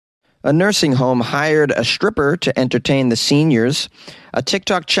A nursing home hired a stripper to entertain the seniors. A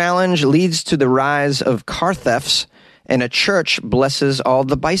TikTok challenge leads to the rise of car thefts. And a church blesses all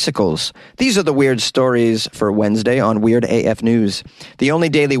the bicycles. These are the weird stories for Wednesday on Weird AF News, the only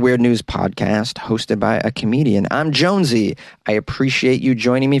daily weird news podcast hosted by a comedian. I'm Jonesy. I appreciate you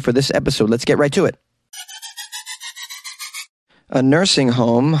joining me for this episode. Let's get right to it. A nursing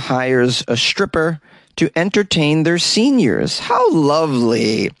home hires a stripper to entertain their seniors. How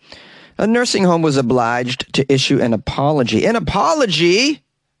lovely. A nursing home was obliged to issue an apology. An apology?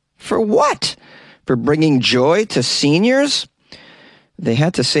 For what? For bringing joy to seniors? They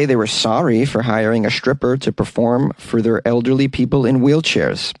had to say they were sorry for hiring a stripper to perform for their elderly people in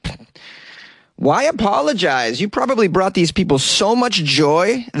wheelchairs. Why apologize? You probably brought these people so much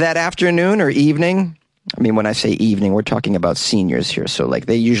joy that afternoon or evening. I mean, when I say evening, we're talking about seniors here. So like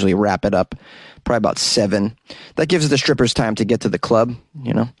they usually wrap it up probably about 7. That gives the strippers time to get to the club,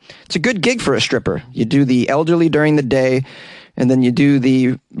 you know. It's a good gig for a stripper. You do the elderly during the day, and then you do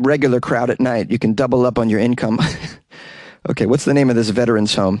the regular crowd at night. You can double up on your income. Okay, what's the name of this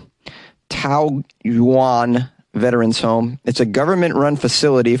veterans home? Taoyuan Veterans Home. It's a government-run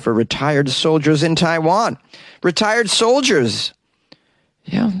facility for retired soldiers in Taiwan. Retired soldiers.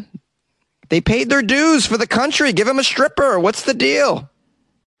 Yeah. They paid their dues for the country. Give them a stripper. What's the deal?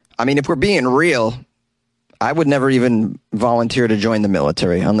 I mean, if we're being real, I would never even volunteer to join the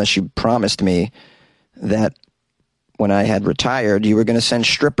military unless you promised me that when I had retired, you were going to send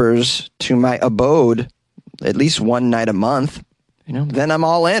strippers to my abode at least one night a month. You know, then I'm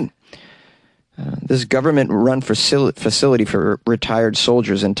all in. This government-run facility for retired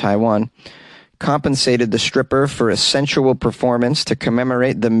soldiers in Taiwan compensated the stripper for a sensual performance to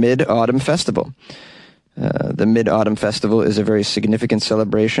commemorate the Mid-Autumn Festival. The Mid-Autumn Festival is a very significant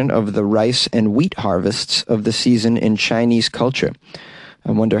celebration of the rice and wheat harvests of the season in Chinese culture.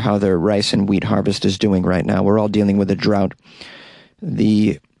 I wonder how their rice and wheat harvest is doing right now. We're all dealing with a drought.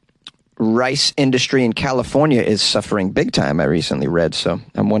 The rice industry in California is suffering big time, I recently read. So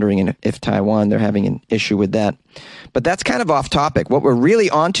I'm wondering if Taiwan, they're having an issue with that. But that's kind of off topic. What we're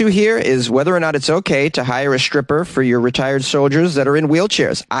really onto here is whether or not it's okay to hire a stripper for your retired soldiers that are in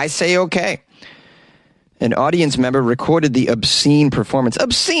wheelchairs. I say okay. An audience member recorded the obscene performance.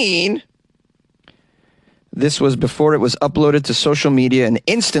 Obscene? This was before it was uploaded to social media and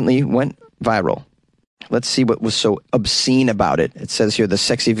instantly went viral. Let's see what was so obscene about it. It says here the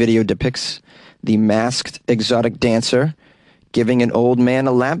sexy video depicts the masked exotic dancer giving an old man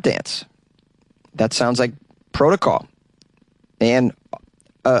a lap dance. That sounds like protocol. And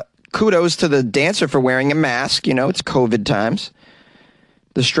kudos to the dancer for wearing a mask. You know, it's COVID times.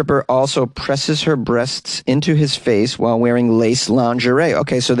 The stripper also presses her breasts into his face while wearing lace lingerie.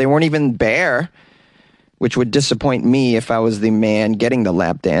 Okay, so they weren't even bare, which would disappoint me if I was the man getting the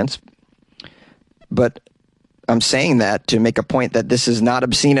lap dance. But I'm saying that to make a point that this is not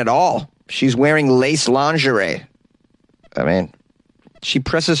obscene at all. She's wearing lace lingerie. I mean, she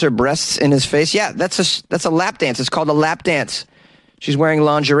presses her breasts in his face. Yeah, that's a lap dance. It's called a lap dance. She's wearing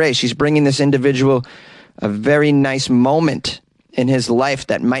lingerie. She's bringing this individual a very nice moment in his life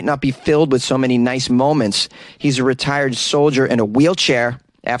that might not be filled with so many nice moments. He's a retired soldier in a wheelchair,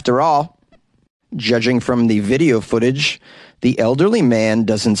 after all. Judging from the video footage, the elderly man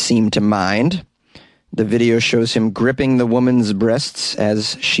doesn't seem to mind. The video shows him gripping the woman's breasts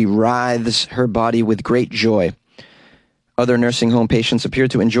as she writhes her body with great joy. Other nursing home patients appear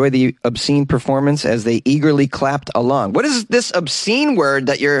to enjoy the obscene performance as they eagerly clapped along. What is this obscene word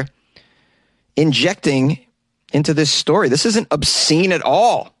that you're injecting into this story? This isn't obscene at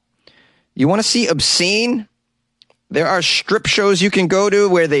all. You want to see obscene? There are strip shows you can go to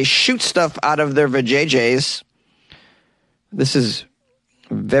where they shoot stuff out of their vajayjays. This is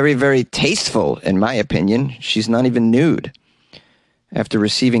very, very tasteful, in my opinion. She's not even nude. After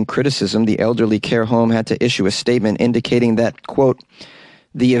receiving criticism, the elderly care home had to issue a statement indicating that, quote,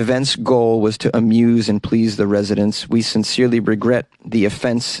 the event's goal was to amuse and please the residents. We sincerely regret the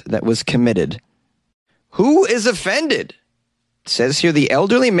offense that was committed. Who is offended? It says here the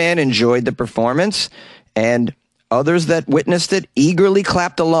elderly man enjoyed the performance and others that witnessed it eagerly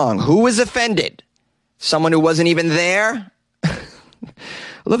clapped along. Who is offended? Someone who wasn't even there?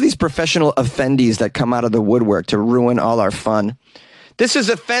 I love these professional offendees that come out of the woodwork to ruin all our fun. This is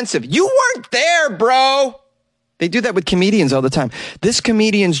offensive. You weren't there, bro. They do that with comedians all the time. This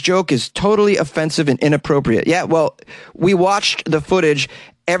comedian's joke is totally offensive and inappropriate. Yeah, well, we watched the footage.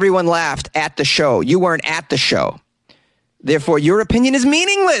 Everyone laughed at the show. You weren't at the show. Therefore, your opinion is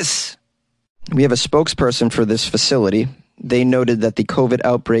meaningless. We have a spokesperson for this facility. They noted that the COVID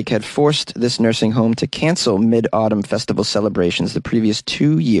outbreak had forced this nursing home to cancel Mid-Autumn Festival celebrations the previous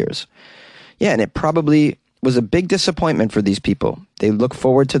 2 years. Yeah, and it probably was a big disappointment for these people. They look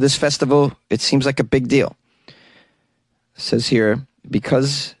forward to this festival. It seems like a big deal. It says here,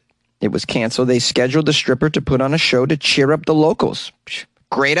 because it was canceled, they scheduled the stripper to put on a show to cheer up the locals.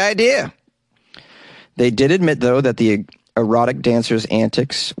 Great idea. They did admit, though, that the erotic dancer's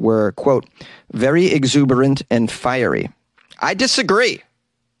antics were, quote, very exuberant and fiery. I disagree.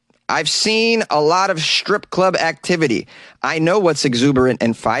 I've seen a lot of strip club activity. I know what's exuberant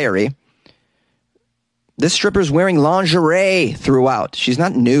and fiery. This stripper's wearing lingerie throughout. She's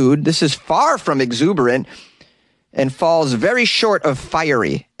not nude. This is far from exuberant and falls very short of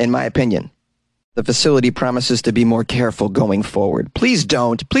fiery, in my opinion. The facility promises to be more careful going forward. Please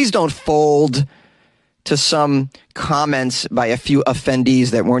don't fold to some comments by a few offendees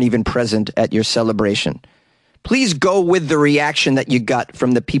that weren't even present at your celebration. Please go with the reaction that you got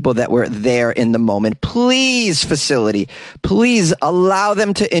from the people that were there in the moment. Please, facility. Please allow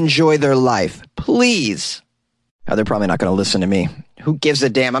them to enjoy their life. Please. Now, they're probably not going to listen to me. Who gives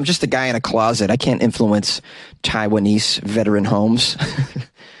a damn? I'm just a guy in a closet. I can't influence Taiwanese veteran homes.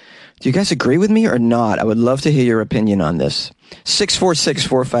 Do you guys agree with me or not? I would love to hear your opinion on this.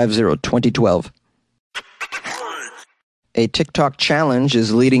 646-450-2012. A TikTok challenge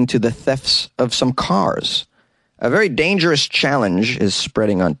is leading to the thefts of some cars. A very dangerous challenge is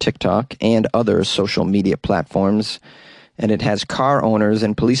spreading on TikTok and other social media platforms, and it has car owners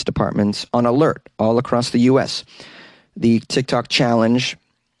and police departments on alert all across the U.S. The TikTok challenge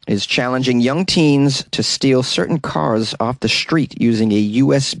is challenging young teens to steal certain cars off the street using a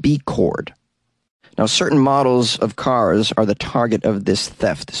USB cord. Now, certain models of cars are the target of this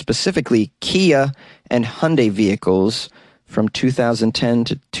theft, specifically Kia and Hyundai vehicles from 2010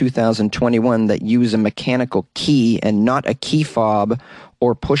 to 2021 that use a mechanical key and not a key fob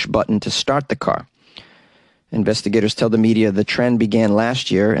or push button to start the car. Investigators tell the media the trend began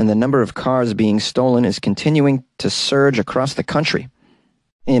last year, and the number of cars being stolen is continuing to surge across the country.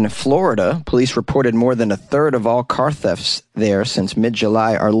 In Florida, police reported more than a third of all car thefts there since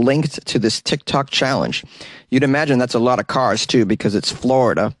mid-July are linked to this TikTok challenge. You'd imagine that's a lot of cars, too, because it's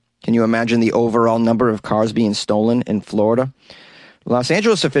Florida. Can you imagine the overall number of cars being stolen in Florida? Los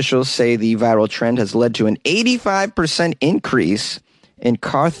Angeles officials say the viral trend has led to an 85% increase in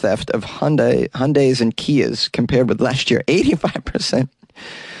car theft of Hyundais and Kias compared with last year. 85%.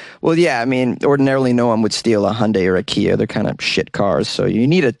 Well, yeah, I mean, ordinarily no one would steal a Hyundai or a Kia. They're kind of shit cars, so you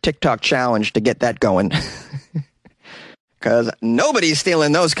need a TikTok challenge to get that going. Because nobody's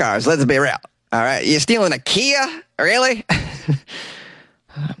stealing those cars, let's be real. All right, you're stealing a Kia? Really?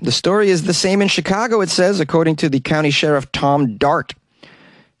 The story is the same in Chicago, it says, according to the county sheriff, Tom Dart.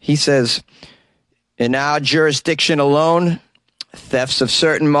 He says, in our jurisdiction alone, thefts of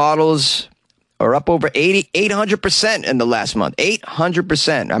certain models are up over 800% in the last month.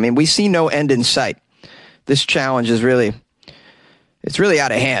 800%. I mean, we see no end in sight. This challenge is really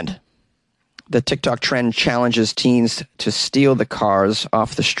out of hand. The TikTok trend challenges teens to steal the cars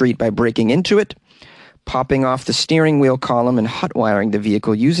off the street by breaking into it, popping off the steering wheel column, and hot wiring the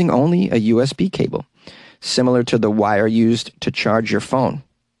vehicle using only a USB cable, similar to the wire used to charge your phone.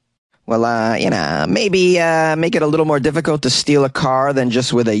 Well, maybe make it a little more difficult to steal a car than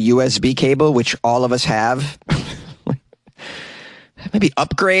just with a USB cable, which all of us have. Maybe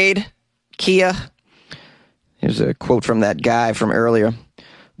upgrade Kia. Here's a quote from that guy from earlier.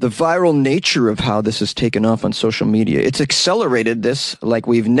 The viral nature of how this has taken off on social media, it's accelerated this like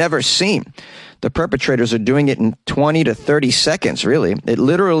we've never seen. The perpetrators are doing it in 20 to 30 seconds, really. It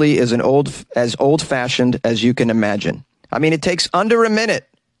literally is as old-fashioned as you can imagine. I mean, it takes under a minute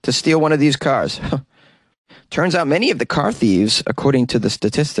to steal one of these cars. Turns out many of the car thieves, according to the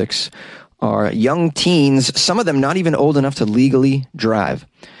statistics, are young teens, some of them not even old enough to legally drive.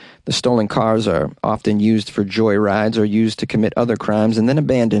 The stolen cars are often used for joyrides or used to commit other crimes and then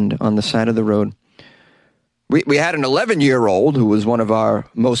abandoned on the side of the road. We had an 11-year-old who was one of our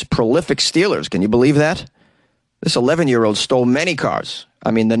most prolific stealers. Can you believe that? This 11-year-old stole many cars.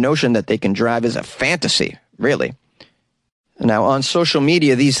 I mean, the notion that they can drive is a fantasy, really. Now, on social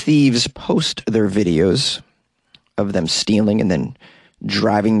media, these thieves post their videos of them stealing and then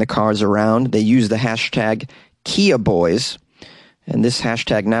driving the cars around. They use the hashtag KiaBoys, and this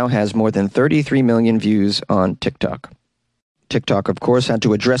hashtag now has more than 33 million views on TikTok. TikTok, of course, had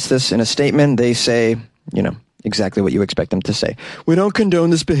to address this in a statement. They say, exactly what you expect them to say. We don't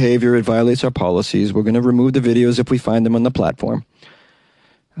condone this behavior. It violates our policies. We're going to remove the videos if we find them on the platform.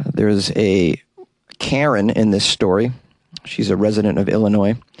 There's a Karen in this story. She's a resident of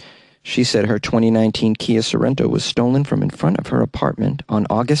Illinois. She said her 2019 Kia Sorento was stolen from in front of her apartment on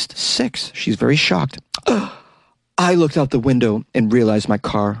August 6th. She's very shocked. I looked out the window and realized my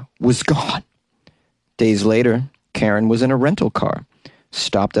car was gone. Days later, Karen was in a rental car,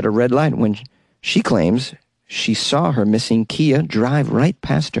 stopped at a red light when she claims she saw her missing Kia drive right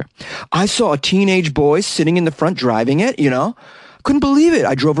past her. I saw a teenage boy sitting in the front driving it, Couldn't believe it.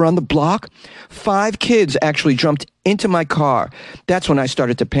 I drove around the block. 5 kids actually jumped into my car. That's when I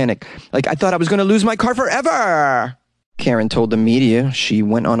started to panic. I thought I was going to lose my car forever. Karen told the media she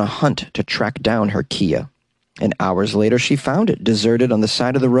went on a hunt to track down her Kia. And hours later, she found it, deserted on the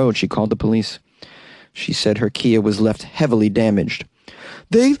side of the road. She called the police. She said her Kia was left heavily damaged.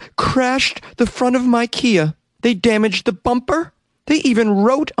 They crashed the front of my Kia. They damaged the bumper. They even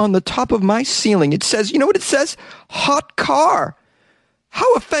wrote on the top of my ceiling. It says, you know what it says? Hot car.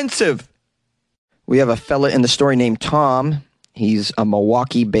 How offensive. We have a fella in the story named Tom. He's a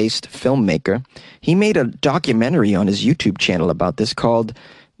Milwaukee-based filmmaker. He made a documentary on his YouTube channel about this called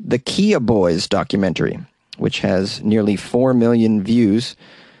The Kia Boys Documentary, which has nearly 4 million views.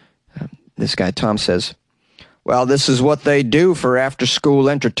 This guy, Tom, says, well, this is what they do for after-school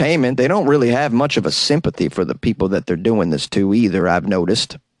entertainment. They don't really have much of a sympathy for the people that they're doing this to either, I've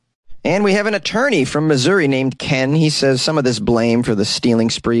noticed. And we have an attorney from Missouri named Ken. He says some of this blame for the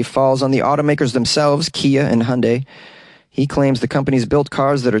stealing spree falls on the automakers themselves, Kia and Hyundai. He claims the companies built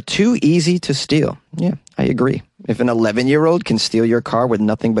cars that are too easy to steal. Yeah, I agree. If an 11-year-old can steal your car with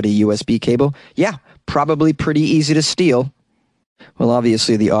nothing but a USB cable, yeah, probably pretty easy to steal. Well,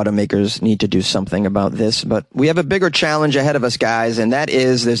 obviously, the automakers need to do something about this, but we have a bigger challenge ahead of us, guys, and that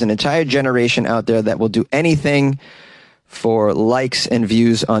is there's an entire generation out there that will do anything for likes and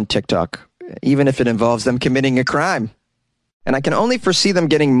views on TikTok, even if it involves them committing a crime. And I can only foresee them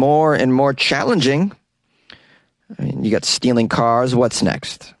getting more and more challenging. I mean, you got stealing cars. What's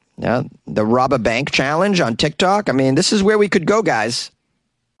next? Yeah, the rob a bank challenge on TikTok. I mean, this is where we could go, guys.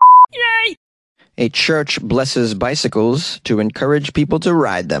 Yay! A church blesses bicycles to encourage people to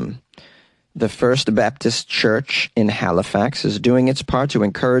ride them. The First Baptist Church in Halifax is doing its part to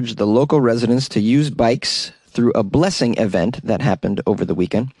encourage the local residents to use bikes through a blessing event that happened over the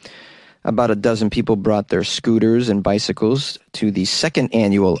weekend. About a dozen people brought their scooters and bicycles to the second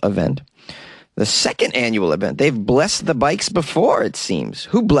annual event. The second annual event. They've blessed the bikes before, it seems.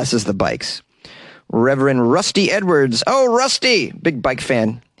 Who blesses the bikes? Reverend Rusty Edwards. Oh, Rusty! Big bike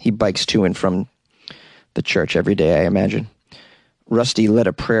fan. He bikes to and from the church every day, I imagine. Rusty led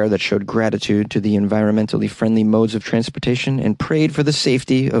a prayer that showed gratitude to the environmentally friendly modes of transportation and prayed for the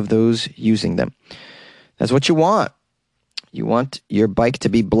safety of those using them. That's what you want. You want your bike to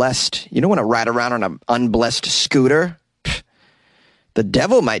be blessed. You don't want to ride around on an unblessed scooter. Pfft, the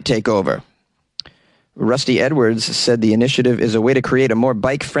devil might take over. Rusty Edwards said the initiative is a way to create a more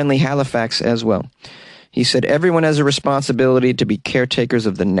bike-friendly Halifax as well. He said everyone has a responsibility to be caretakers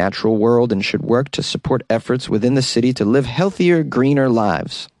of the natural world and should work to support efforts within the city to live healthier, greener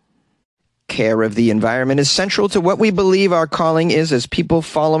lives. Care of the environment is central to what we believe our calling is as people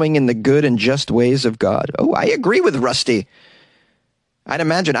following in the good and just ways of God. Oh, I agree with Rusty. I'd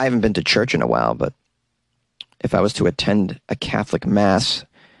imagine I haven't been to church in a while, but if I was to attend a Catholic Mass,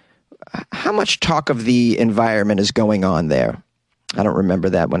 how much talk of the environment is going on there? I don't remember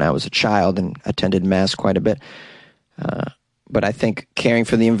that when I was a child and attended Mass quite a bit. But I think caring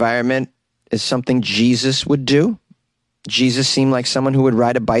for the environment is something Jesus would do. Jesus seemed like someone who would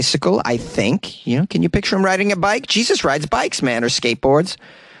ride a bicycle, I think. Can you picture him riding a bike? Jesus rides bikes, man, or skateboards.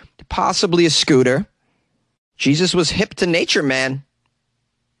 Possibly a scooter. Jesus was hip to nature, man.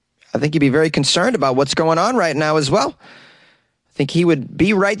 I think he'd be very concerned about what's going on right now as well. I think he would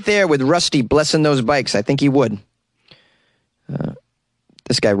be right there with Rusty blessing those bikes. I think he would.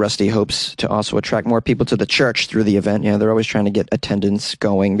 This guy, Rusty, hopes to also attract more people to the church through the event. They're always trying to get attendance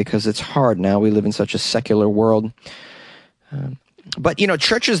going because it's hard now. We live in such a secular world. But,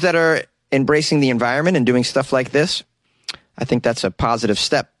 churches that are embracing the environment and doing stuff like this, I think that's a positive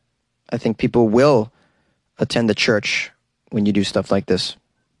step. I think people will attend the church when you do stuff like this.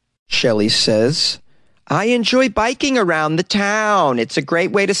 Shelley says, I enjoy biking around the town. It's a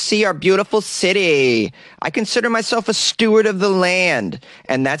great way to see our beautiful city. I consider myself a steward of the land,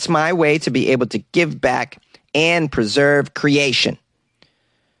 and that's my way to be able to give back and preserve creation.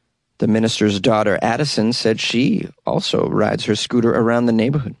 The minister's daughter, Addison, said she also rides her scooter around the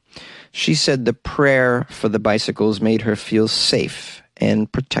neighborhood. She said the prayer for the bicycles made her feel safe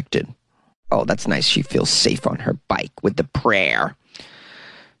and protected. Oh, that's nice. She feels safe on her bike with the prayer.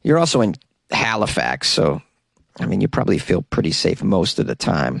 You're also in Halifax, so, you probably feel pretty safe most of the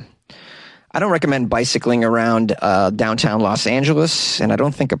time. I don't recommend bicycling around downtown Los Angeles, and I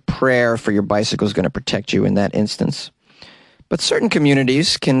don't think a prayer for your bicycle is going to protect you in that instance. But certain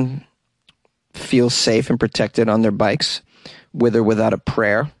communities can feel safe and protected on their bikes, with or without a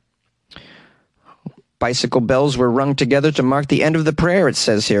prayer. Bicycle bells were rung together to mark the end of the prayer, it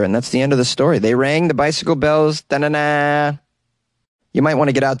says here, and that's the end of the story. They rang the bicycle bells, da-na-na. You might want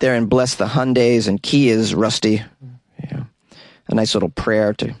to get out there and bless the Hyundais and Kias, Rusty. Yeah. A nice little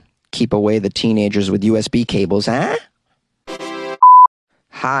prayer to keep away the teenagers with USB cables, huh?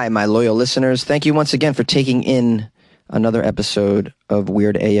 Hi, my loyal listeners. Thank you once again for taking in another episode of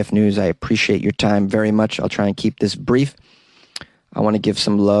Weird AF News. I appreciate your time very much. I'll try and keep this brief. I want to give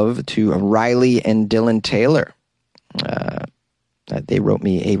some love to Riley and Dylan Taylor. They wrote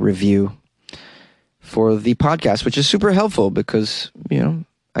me a review for the podcast, which is super helpful because,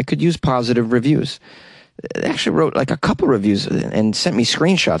 I could use positive reviews. They actually wrote like a couple reviews and sent me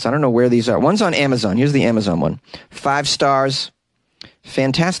screenshots. I don't know where these are. One's on Amazon. Here's the Amazon one. 5 stars.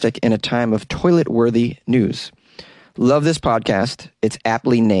 Fantastic in a time of toilet-worthy news. Love this podcast. It's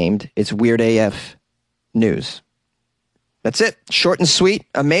aptly named. It's Weird AF News. That's it. Short and sweet.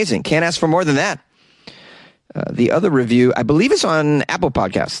 Amazing. Can't ask for more than that. The other review, I believe, is on Apple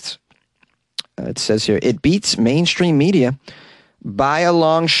Podcasts. It says here, it beats mainstream media by a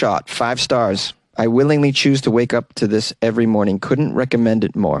long shot. 5 stars. I willingly choose to wake up to this every morning. Couldn't recommend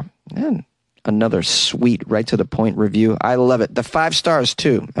it more. And another sweet, right-to-the-point review. I love it. The 5 stars,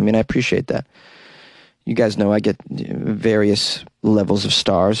 too. I appreciate that. You guys know I get various levels of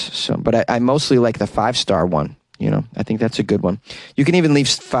stars, but I mostly like the 5-star one. I think that's a good one. You can even leave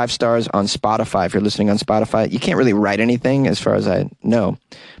 5 stars on Spotify if you're listening on Spotify. You can't really write anything as far as I know,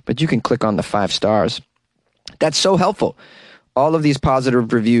 but you can click on the 5 stars. That's so helpful. All of these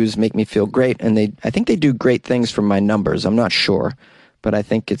positive reviews make me feel great, and I think they do great things for my numbers. I'm not sure, but I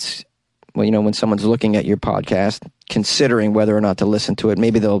think it's, when someone's looking at your podcast, considering whether or not to listen to it,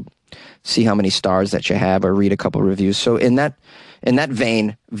 maybe they'll see how many stars that you have or read a couple reviews. So in that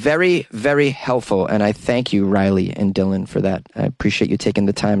vein, very, very helpful. And I thank you, Riley and Dylan, for that. I appreciate you taking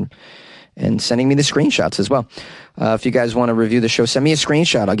the time and sending me the screenshots as well. If you guys want to review the show, send me a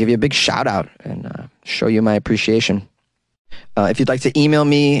screenshot. I'll give you a big shout out and show you my appreciation. If you'd like to email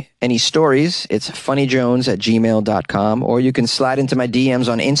me any stories, it's funnyjones@gmail.com, or you can slide into my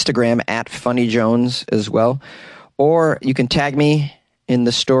DMs on Instagram @funnyjones as well, or you can tag me in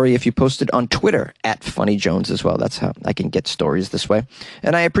the story if you post it on Twitter @funnyjones as well. That's how I can get stories this way.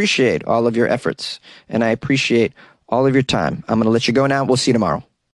 And I appreciate all of your efforts, and I appreciate all of your time. I'm going to let you go now. We'll see you tomorrow.